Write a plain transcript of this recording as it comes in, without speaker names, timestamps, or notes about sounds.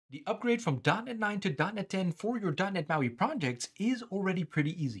The upgrade from .NET 9 to .NET 10 for your .NET MAUI projects is already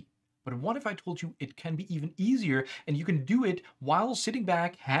pretty easy. But what if I told you it can be even easier and you can do it while sitting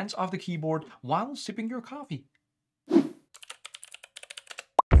back, hands off the keyboard, while sipping your coffee?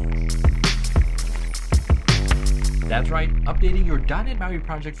 That's right, updating your .NET MAUI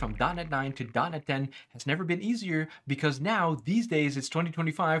project from .NET 9 to .NET 10 has never been easier because now, these days, it's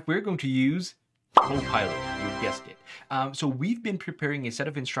 2025, we're going to use Copilot, you guessed it. So we've been preparing a set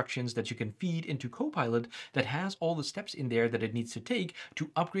of instructions that you can feed into Copilot that has all the steps in there that it needs to take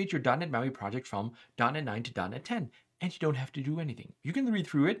to upgrade your .NET MAUI project from .NET 9 to .NET 10. And you don't have to do anything. You can read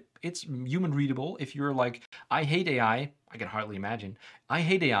through it. It's human readable. If you're like, I hate AI, I can hardly imagine. I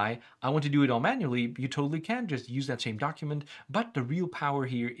hate AI, I want to do it all manually, you totally can just use that same document, but the real power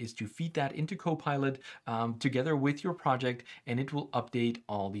here is to feed that into Copilot together with your project, and it will update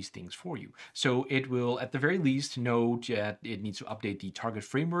all these things for you. So it will, at the very least, know that it needs to update the target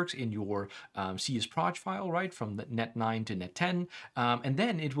frameworks in your CS proj file, right, from the .NET 9 to .NET 10, and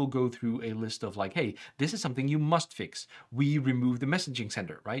then it will go through a list of like, hey, this is something you must fix. We removed the messaging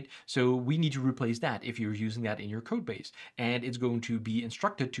center, right? So we need to replace that if you're using that in your code base. And it's going to be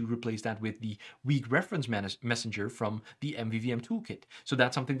instructed to replace that with the weak reference messenger from the MVVM toolkit. So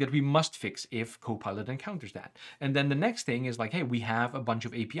that's something that we must fix if Copilot encounters that. And then the next thing is like, hey, we have a bunch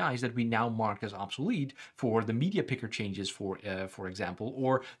of APIs that we now marked as obsolete for the media picker changes, for example,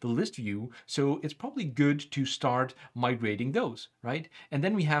 or the list view. So it's probably good to start migrating those, right? And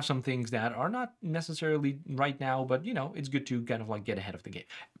then we have some things that are not necessarily right now, but you know, it's good to kind of like get ahead of the game.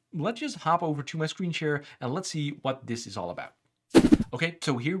 Let's just hop over to my screen share and let's see what this is all about. Okay,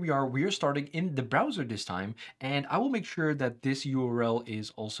 so here we are starting in the browser this time, and I will make sure that this URL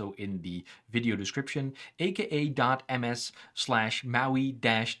is also in the video description,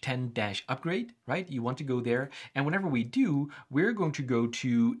 aka.ms/maui-10-upgrade, right? You want to go there, and whenever we do, we're going to go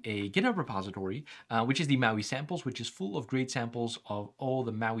to a GitHub repository, which is the Maui samples, which is full of great samples of all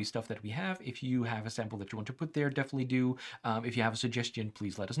the Maui stuff that we have. If you have a sample that you want to put there, definitely do. If you have a suggestion,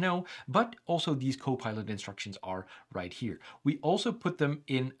 please let us know. But also these Copilot instructions are right here. We also put them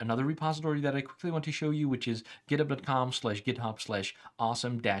in another repository that I quickly want to show you, which is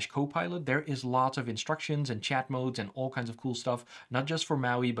github.com/github/awesome-copilot. There is lots of instructions and chat modes and all kinds of cool stuff, not just for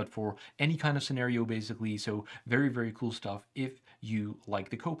Maui, but for any kind of scenario, basically. So very, very cool stuff if you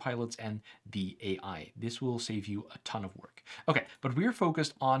like the Copilots and the AI. This will save you a ton of work. Okay, but we're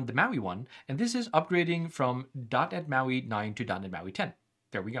focused on the Maui one, and this is upgrading from .NET MAUI 9 to .NET MAUI 10.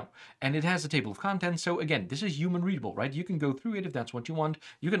 There we go. And it has a table of contents. So again, this is human readable, right? You can go through it if that's what you want.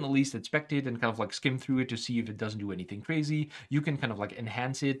 You can at least inspect it and kind of like skim through it to see if it doesn't do anything crazy. You can kind of like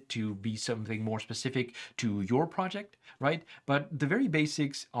enhance it to be something more specific to your project, right? But the very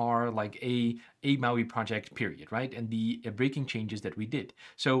basics are like a Maui project, period, right? And the breaking changes that we did.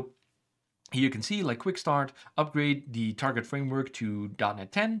 So here you can see like quick start, upgrade the target framework to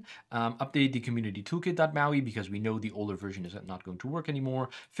 .NET 10, update the community toolkit.maui because we know the older version is not going to work anymore,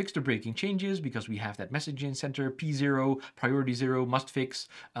 fix the breaking changes because we have that messaging center, P0, priority 0, must fix,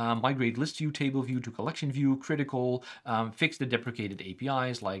 migrate list view, table view to collection view, critical, fix the deprecated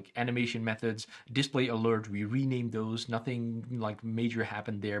APIs like animation methods, display alert, we renamed those, nothing like major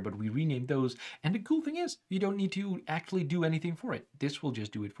happened there, but we renamed those. And the cool thing is you don't need to actually do anything for it. This will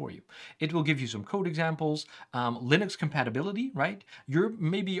just do it for you. It will give you some code examples, Linux compatibility, right? You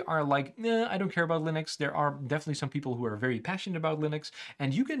maybe are like, nah, I don't care about Linux. There are definitely some people who are very passionate about Linux,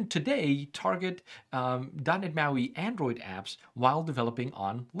 and you can today target .NET MAUI Android apps while developing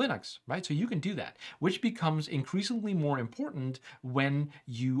on Linux, right? So you can do that, which becomes increasingly more important when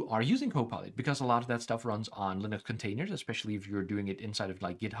you are using Copilot, because a lot of that stuff runs on Linux containers, especially if you're doing it inside of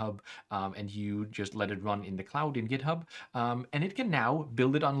like GitHub and you just let it run in the cloud in GitHub, and it can now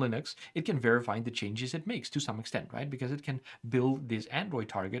build it on Linux. It can verify the changes it makes to some extent, right? Because it can build this Android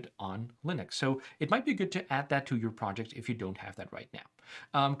target on Linux. So it might be good to add that to your project if you don't have that right now.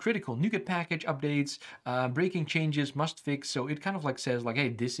 Critical NuGet package updates, breaking changes, must fix. So it kind of like says like, hey,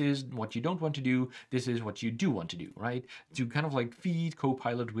 this is what you don't want to do. This is what you do want to do, right? To kind of like feed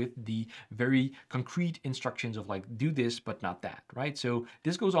Copilot with the very concrete instructions of like, do this, but not that, right? So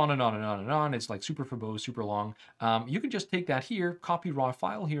this goes on and on and on and on. It's like super verbose, super long. You can just take that here, copy raw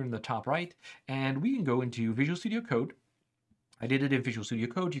file here in the top right, and we can go into Visual Studio Code. I did it in Visual Studio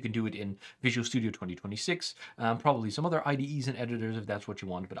Code. You can do it in Visual Studio 2026, probably some other IDEs and editors if that's what you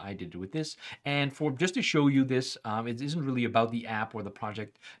want, but I did it with this. And for just to show you this, it isn't really about the app or the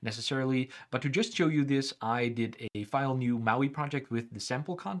project necessarily, but to just show you this, I did a file new MAUI project with the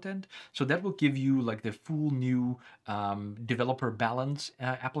sample content. So that will give you like the full new developer balance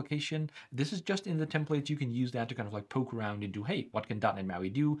application. This is just in the templates. You can use that to kind of like poke around into, hey, what can .NET MAUI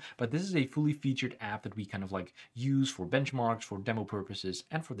do? But this is a fully featured app that we kind of like use for benchmarks, for demo purposes,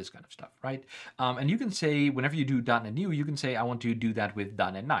 and for this kind of stuff, right? And you can say, whenever you do .NET New, you can say, I want to do that with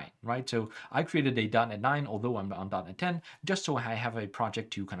 .NET 9, right? So I created a .NET 9, although I'm on .NET 10, just so I have a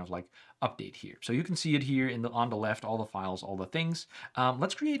project to kind of like update here. So you can see it here on the left, all the files, all the things.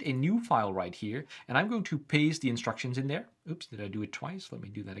 Let's create a new file right here, and I'm going to paste the instructions in there. Oops, did I do it twice? Let me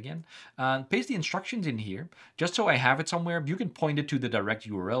do that again. Paste the instructions in here, just so I have it somewhere. You can point it to the direct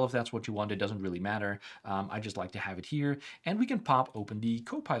URL if that's what you want. It doesn't really matter. I just like to have it here. And we can pop open the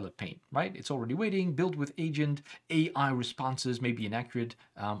Copilot pane, right? It's already waiting, build with agent, AI responses may be inaccurate.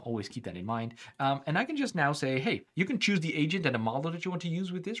 Always keep that in mind. And I can just now say, hey, you can choose the agent and the model that you want to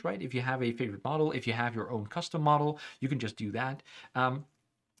use with this, right? If you have a favorite model, if you have your own custom model, you can just do that. And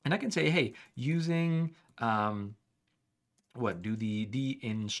I can say, hey, using... do the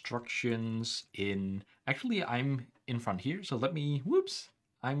instructions in, actually I'm in front here, so let me, whoops,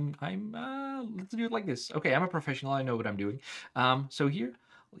 let's do it like this. Okay, I'm a professional, I know what I'm doing. So here,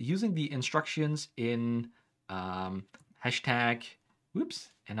 using the instructions in hashtag,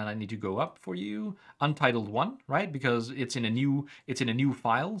 whoops, and then I need to go up for you, untitled1, right? Because it's in a new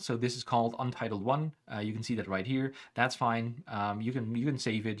file, so this is called untitled1. You can see that right here. That's fine. You can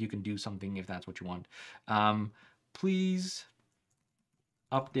save it. You can do something if that's what you want. Please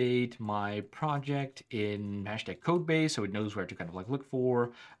update my project in hashtag codebase so it knows where to kind of like look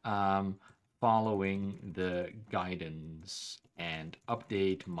for, following the guidance, and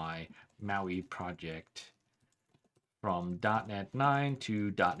update my MAUI project from .NET 9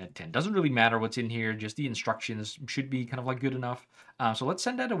 to .NET 10. Doesn't really matter what's in here, just the instructions should be kind of like good enough. So let's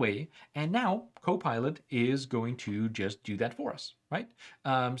send that away. And now Copilot is going to just do that for us, right?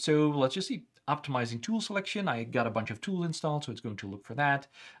 So let's just see. Optimizing tool selection. I got a bunch of tools installed, so it's going to look for that.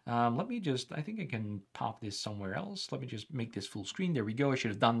 Let me just, I think I can pop this somewhere else. Let me just make this full screen. There we go. I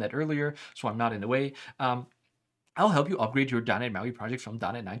should have done that earlier, so I'm not in the way. I'll help you upgrade your .NET MAUI project from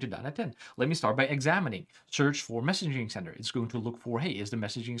 .NET 9 to .NET 10. Let me start by examining. Search for Messaging Center. It's going to look for, hey, is the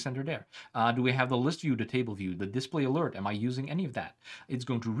Messaging Center there? Do we have the list view, the table view, the display alert? Am I using any of that? It's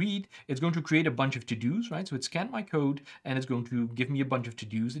going to read. It's going to create a bunch of to-dos, right? So it scanned my code, and it's going to give me a bunch of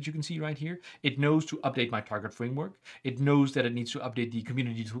to-dos that you can see right here. It knows to update my target framework. It knows that it needs to update the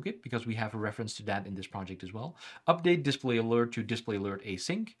community toolkit, because we have a reference to that in this project as well. Update display alert to display alert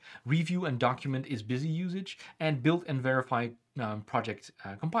async. Review and document is busy usage. And build and verify project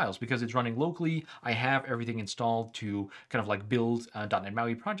compiles, because it's running locally. I have everything installed to kind of like build .NET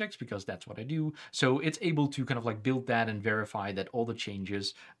MAUI projects, because that's what I do. So it's able to kind of like build that and verify that all the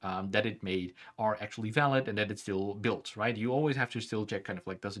changes that it made are actually valid and that it's still built, right? You always have to still check kind of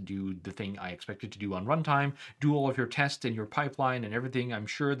like, does it do the thing I expect it to do on runtime? Do all of your tests and your pipeline and everything. I'm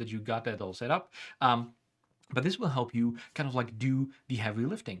sure that you got that all set up. But this will help you kind of like do the heavy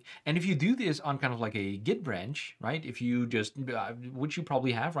lifting. And if you do this on kind of like a Git branch, right? If you just, which you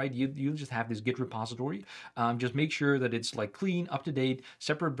probably have, right? You just have this Git repository. Just make sure that it's like clean, up to date,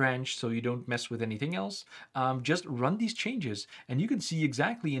 separate branch, so you don't mess with anything else. Just run these changes, and you can see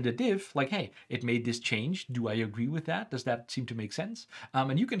exactly in the diff, like, hey, it made this change. Do I agree with that? Does that seem to make sense?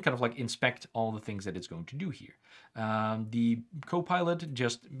 And you can kind of like inspect all the things that it's going to do here. The Copilot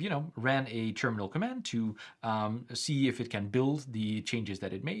just, ran a terminal command to see if it can build the changes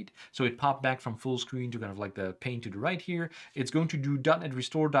that it made. So it popped back from full screen to kind of like the pane to the right here. It's going to do .NET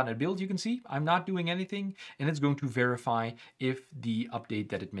restore, .NET build. You can see I'm not doing anything, and it's going to verify if the update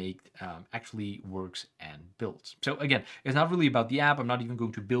that it made actually works and builds. So again, it's not really about the app. I'm not even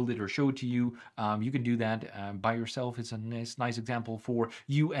going to build it or show it to you. You can do that by yourself. It's a nice example for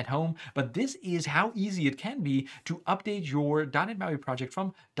you at home. But this is how easy it can be to update your .NET MAUI project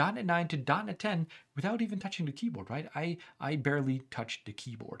from .NET 9 to .NET 10 without even touching the keyboard, right? I barely touched the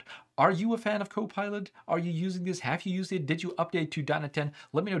keyboard. Are you a fan of Copilot? Are you using this? Have you used it? Did you update to .NET 10?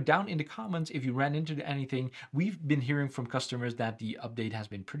 Let me know down in the comments if you ran into anything. We've been hearing from customers that the update has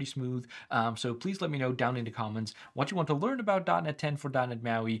been pretty smooth. So please let me know down in the comments what you want to learn about .NET 10 for .NET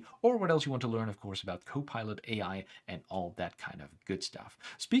MAUI, or what else you want to learn, of course, about Copilot AI and all that kind of good stuff.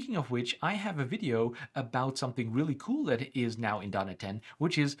 Speaking of which, I have a video about something really cool that is now in .NET 10,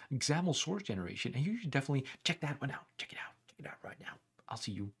 which is XAML source generation. And you should definitely check that one out. Check it out. Check it out right now. I'll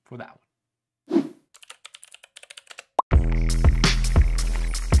see you for that one.